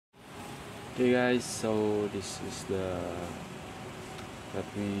Okay guys, so this is the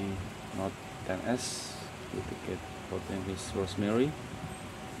Redmi Note 10s with the code name is Rosemary,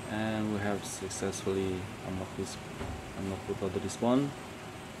 and we have successfully unlocked this phone,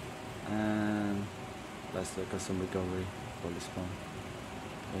 and that's the custom recovery for this phone.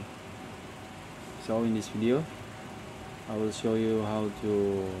 Okay, so in this video I will show you how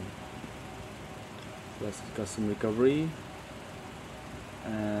to flash custom recovery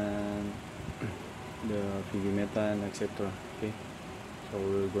and the PV meta and etc. Okay, so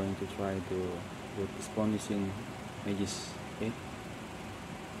we're going to try to get this phone using Magisk. Okay,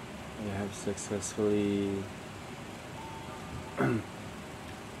 we have successfully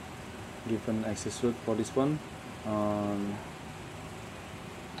given access root for this one on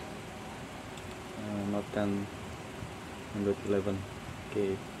Note 10 Android 11.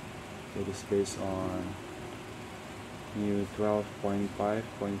 Okay, it is based on MIUI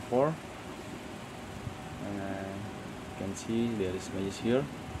 12.5.4, and you can see there is Magisk here,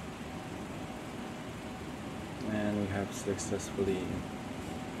 and we have successfully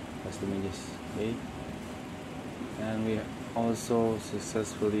passed the Magisk. Okay, and we also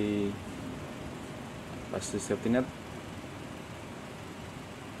successfully passed the safety net.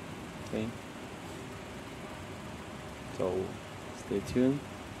 Okay, so stay tuned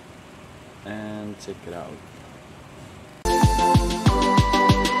and check it out.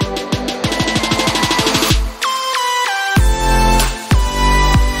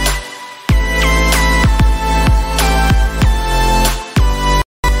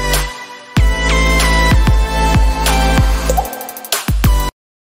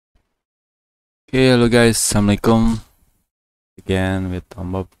 Okay, hello guys, assalamualaikum again with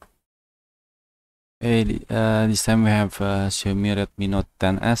Bob. Hey, this time we have Xiaomi Redmi Note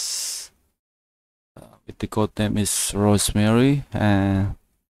 10s with the code name is Rosemary, and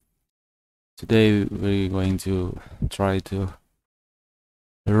today we're going to try to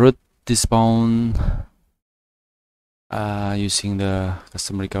root this phone using the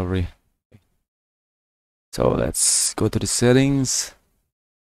custom recovery. So let's go to the settings.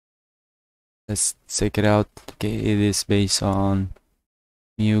 Let's check it out. Okay, it is based on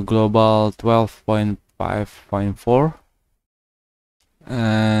MIUI Global 12.5.4,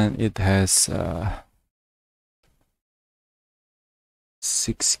 and it has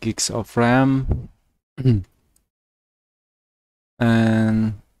 6 gigs of RAM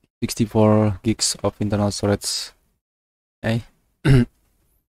and 64 gigs of internal storage. Okay.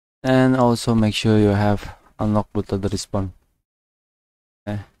 And also make sure you have unlocked bootloader respawn.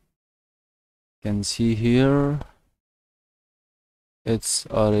 Okay. You can see here it's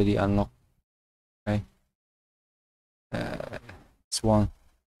already unlocked. Okay, it's one.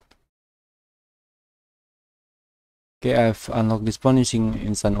 Okay, I've unlocked this phone using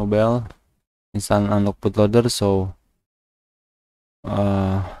instant unlock bootloader, so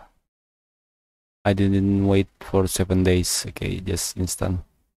I didn't wait for 7 days. Okay, just instant.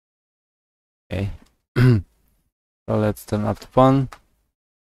 Okay. So let's turn off the phone.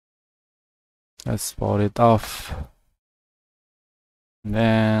 Let's power it off, and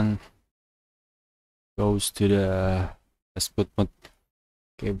then goes to the Fastboot mode.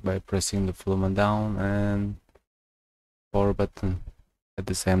 Okay, by pressing the volume down and power button at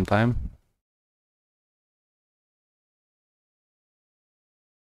the same time.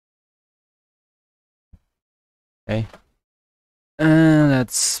 Okay, and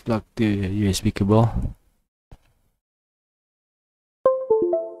let's plug the USB cable.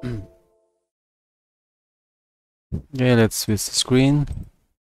 Okay, let's switch the screen.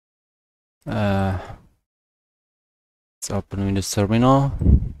 Let's open Windows Terminal.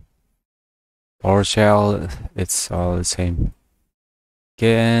 PowerShell, it's all the same.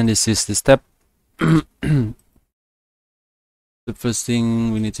 Okay, and this is the step. The first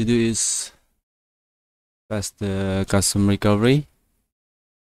thing we need to do is pass the custom recovery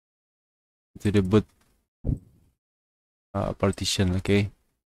to the boot partition. Okay,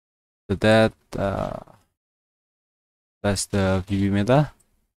 so that that's the PV meta,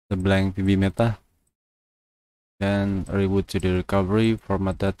 the blank PV meta. Then reboot to the recovery,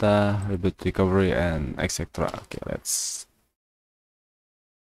 format data, reboot recovery, and etc. Okay, let's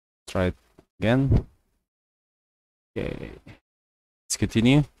try it again. Okay, let's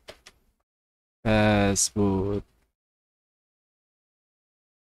continue. Fastboot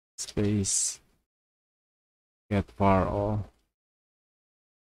space get var all.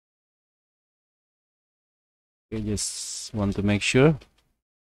 Okay, just want to make sure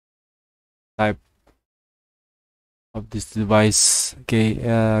type of this device. Okay,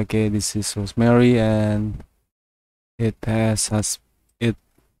 okay, this is Rosemary, and it has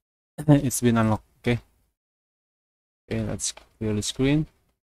It's been unlocked. Okay, let's clear the screen.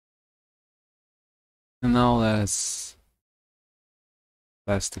 And now let's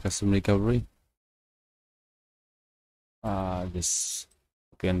the custom recovery. Just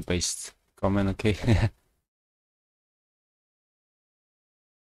copy and paste comment. Okay.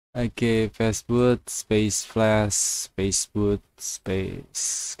 Okay, Fastboot space flash space boot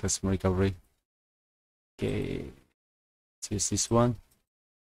space custom recovery. Okay, let's use this one.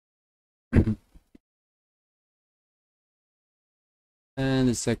 And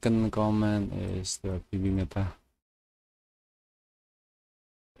the second comment is the PB meta.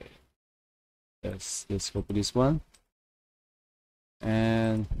 Let's copy this one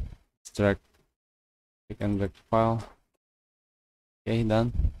and drag and drag file. Okay,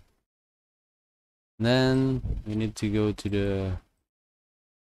 done. Then we need to go to the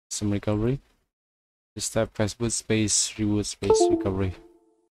some recovery. Just type fastboot space reboot space recovery.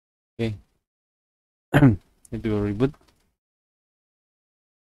 Okay. Need to do a reboot.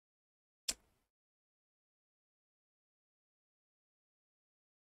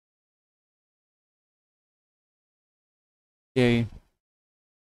 Okay.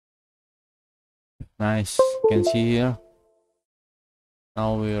 Nice. You can see here.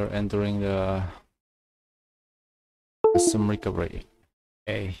 Now we are entering the custom recovery.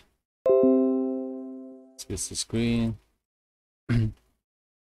 Okay. Let's the screen.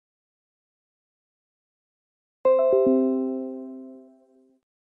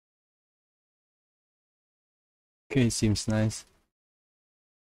 Okay, seems nice.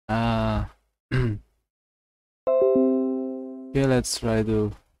 Okay, let's try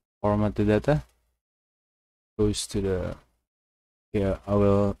to format the data. Goes to the I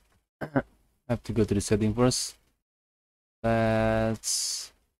will have to go to the setting first.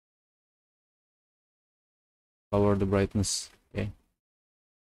 Let's lower the brightness. Okay.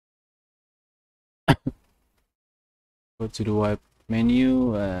 Go to the wipe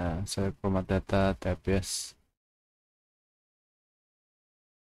menu, select format data, tap yes.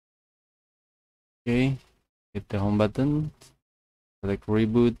 Okay, hit the home button, select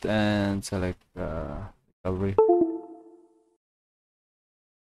reboot and select recovery.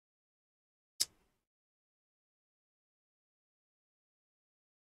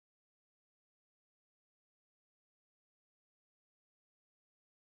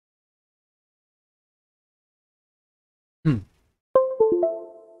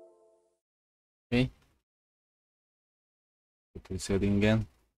 Okay, go to the setting again.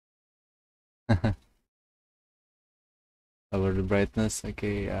 Lower the brightness.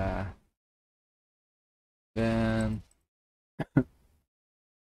 Okay, then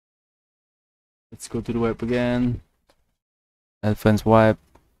let's go to the wipe again. Advanced wipe,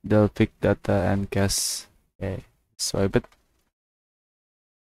 they'll pick data and cache. Okay, swipe it.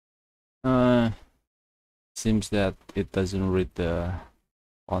 Seems that it doesn't read the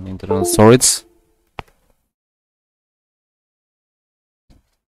on internal storage.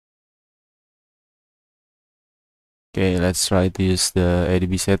 Okay, let's try to use the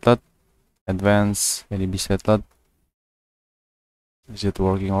ADB setlot, advanced ADB setlot. Is it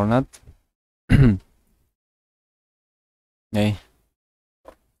working or not? Okay,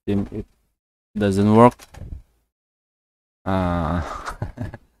 it doesn't work.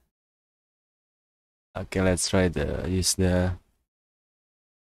 Okay, let's try to use the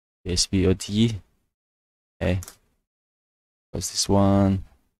SBOT. Okay, what's this one?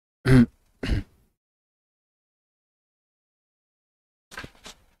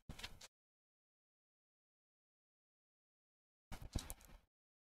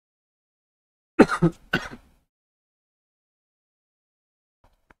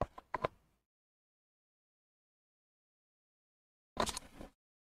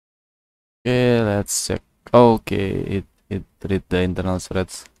 Okay, let's check. Okay, it read the internal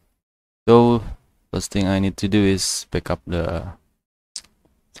threads. So first thing I need to do is backup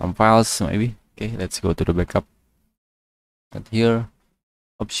some files maybe. Okay, let's go to the backup. And here,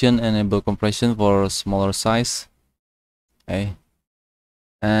 option enable compression for smaller size. Okay,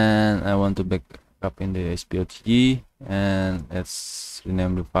 and I want to back up in the SPOTG, and let's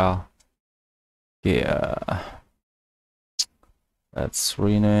rename the file. Okay, let's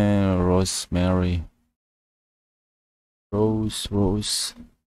rename Rosemary. Rosemary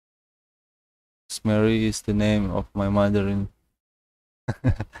is the name of my mother in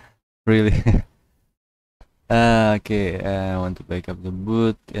really. Okay, I want to back up the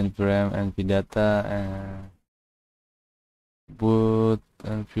boot, npram, npdata, and boot,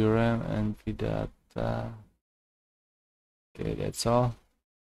 npram, npdata. Okay, that's all.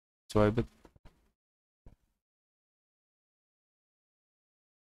 Swipe it.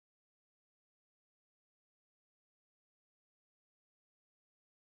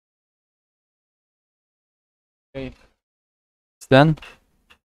 Okay, it's done.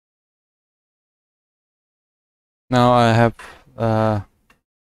 Now I have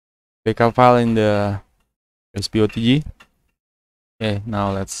backup file in the SPOTG. Okay,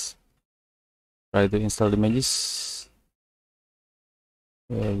 now let's try to install the Magisk.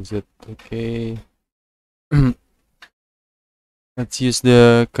 Where is it? Okay. Let's use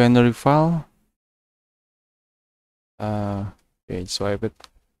the canary file. Okay, swipe it.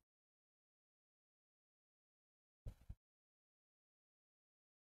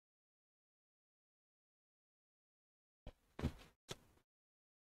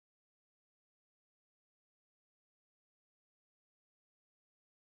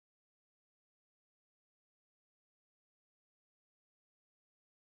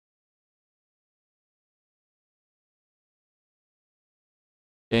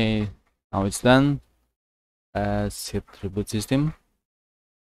 Okay, now it's done. Let's hit reboot system.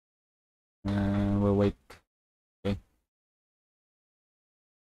 We'll wait. Okay.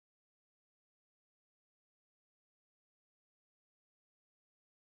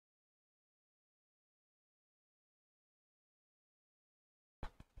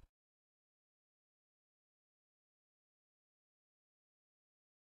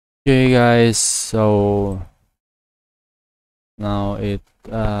 Okay, guys. So now it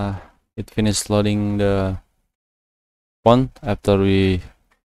finished loading the phone after we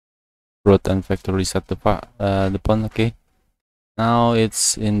wrote and factory reset the phone. Okay. Now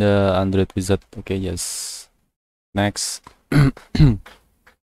it's in the Android wizard. Okay, yes. Next.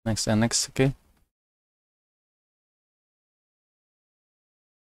 Next and next. Okay.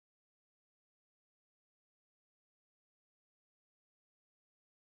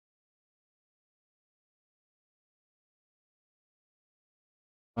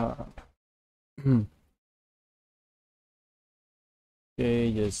 Uh,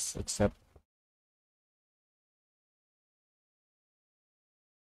 okay, just accept.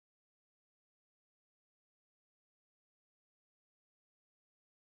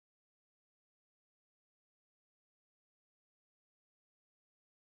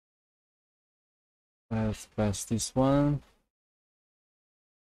 Let's pass this one.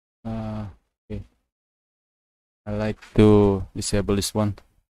 Okay. I like to disable this one.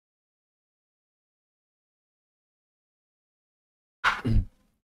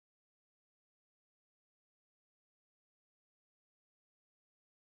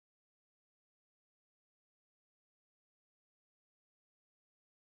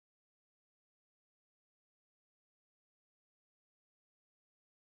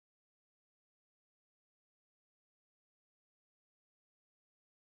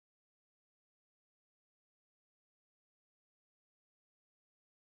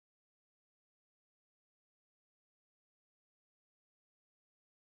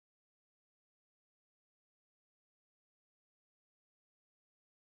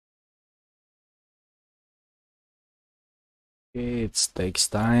 Okay, it takes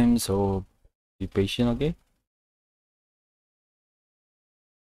time, so be patient. Okay.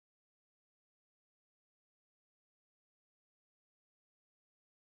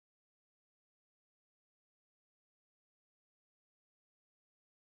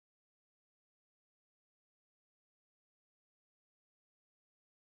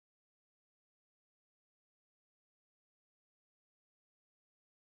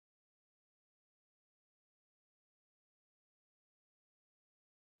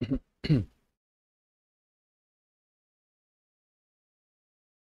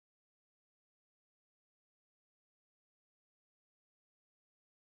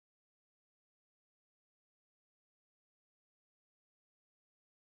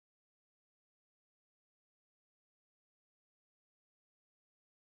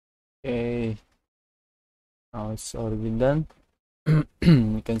 Okay, now it's already done.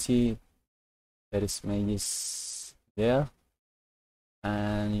 You can see there is Magisk there,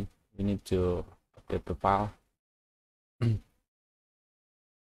 and we need to update the file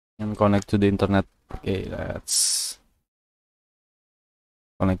and connect to the internet. Okay, let's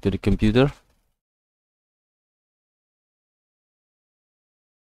connect to the computer.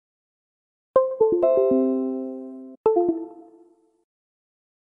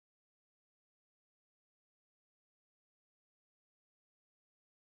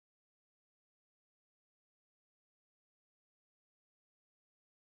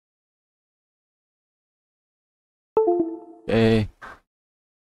 Okay.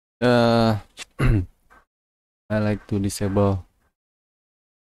 I like to disable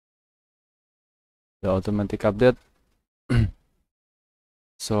the automatic update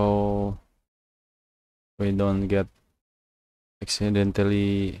so we don't get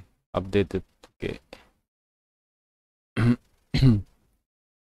accidentally updated. Okay. Okay,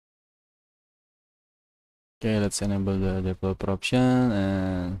 let's enable the developer option,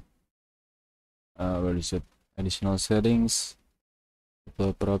 and where is it? Additional settings,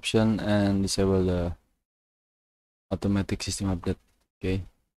 developer option, and disable the automatic system update. Okay,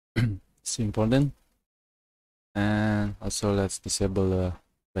 it's important. And also let's disable the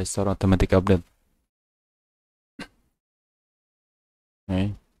Play Store automatic update.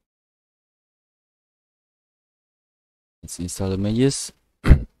 Okay, let's install the Magisk.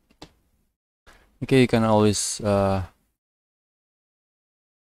 Okay, you can always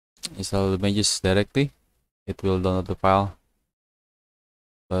install the Magisk directly. It will download the file,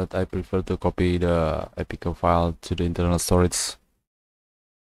 but I prefer to copy the APK file to the internal storage.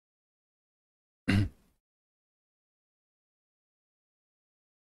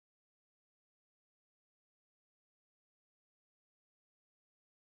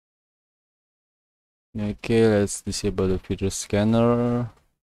 Okay, let's disable the feature scanner.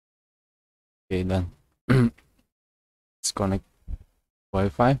 Okay, done. Let's connect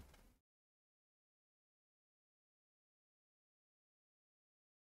Wi-Fi.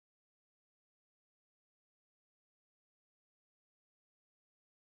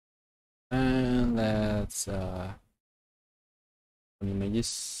 And let's open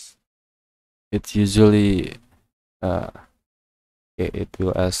images. It usually okay, it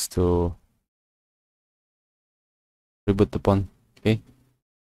will ask to reboot the phone. Okay,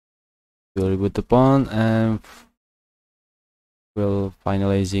 we'll reboot the phone, and we'll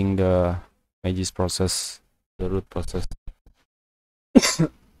finalizing the Magisk process, the root process.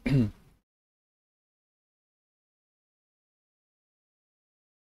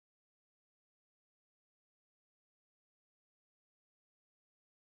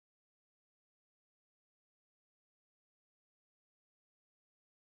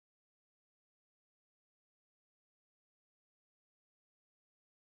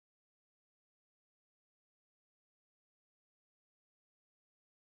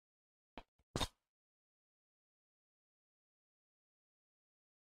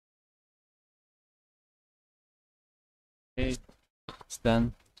 Okay, it's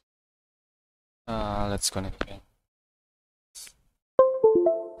done. Let's connect again.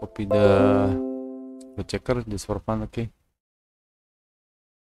 Copy the checker just for fun. Okay,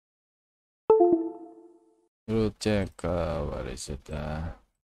 root check. Where is it?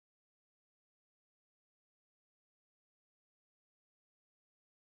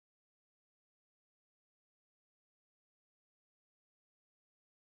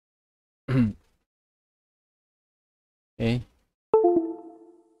 Okay.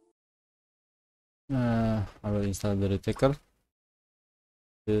 I will install the checker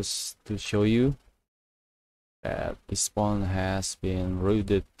just to show you that this phone has been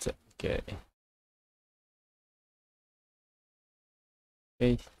rooted. Okay.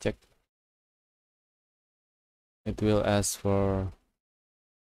 Okay, check. It will ask for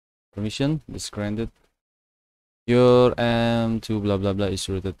permission. It's granted. Your M2 blah blah blah is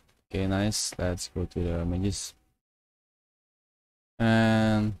rooted. Okay, nice. Let's go to the images.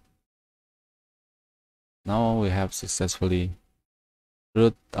 And now we have successfully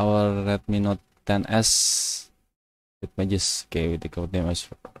root our Redmi Note 10s with Magisk. Okay, with the code name as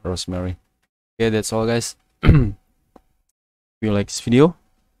Rosemary. Okay, that's all, guys. If you like this video,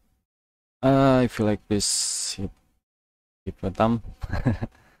 if you like this, give a thumb.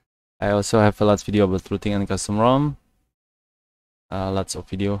 I also have a lot of video about rooting and custom ROM. Lots of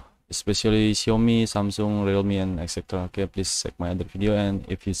video, especially Xiaomi, Samsung, Realme, and etc. Okay, please check my other video, and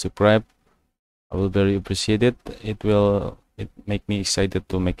if you subscribe, I will very appreciate it. It make me excited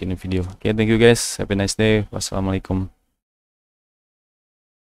to make a new video. Okay, thank you guys. Have a nice day. Wassalamualaikum.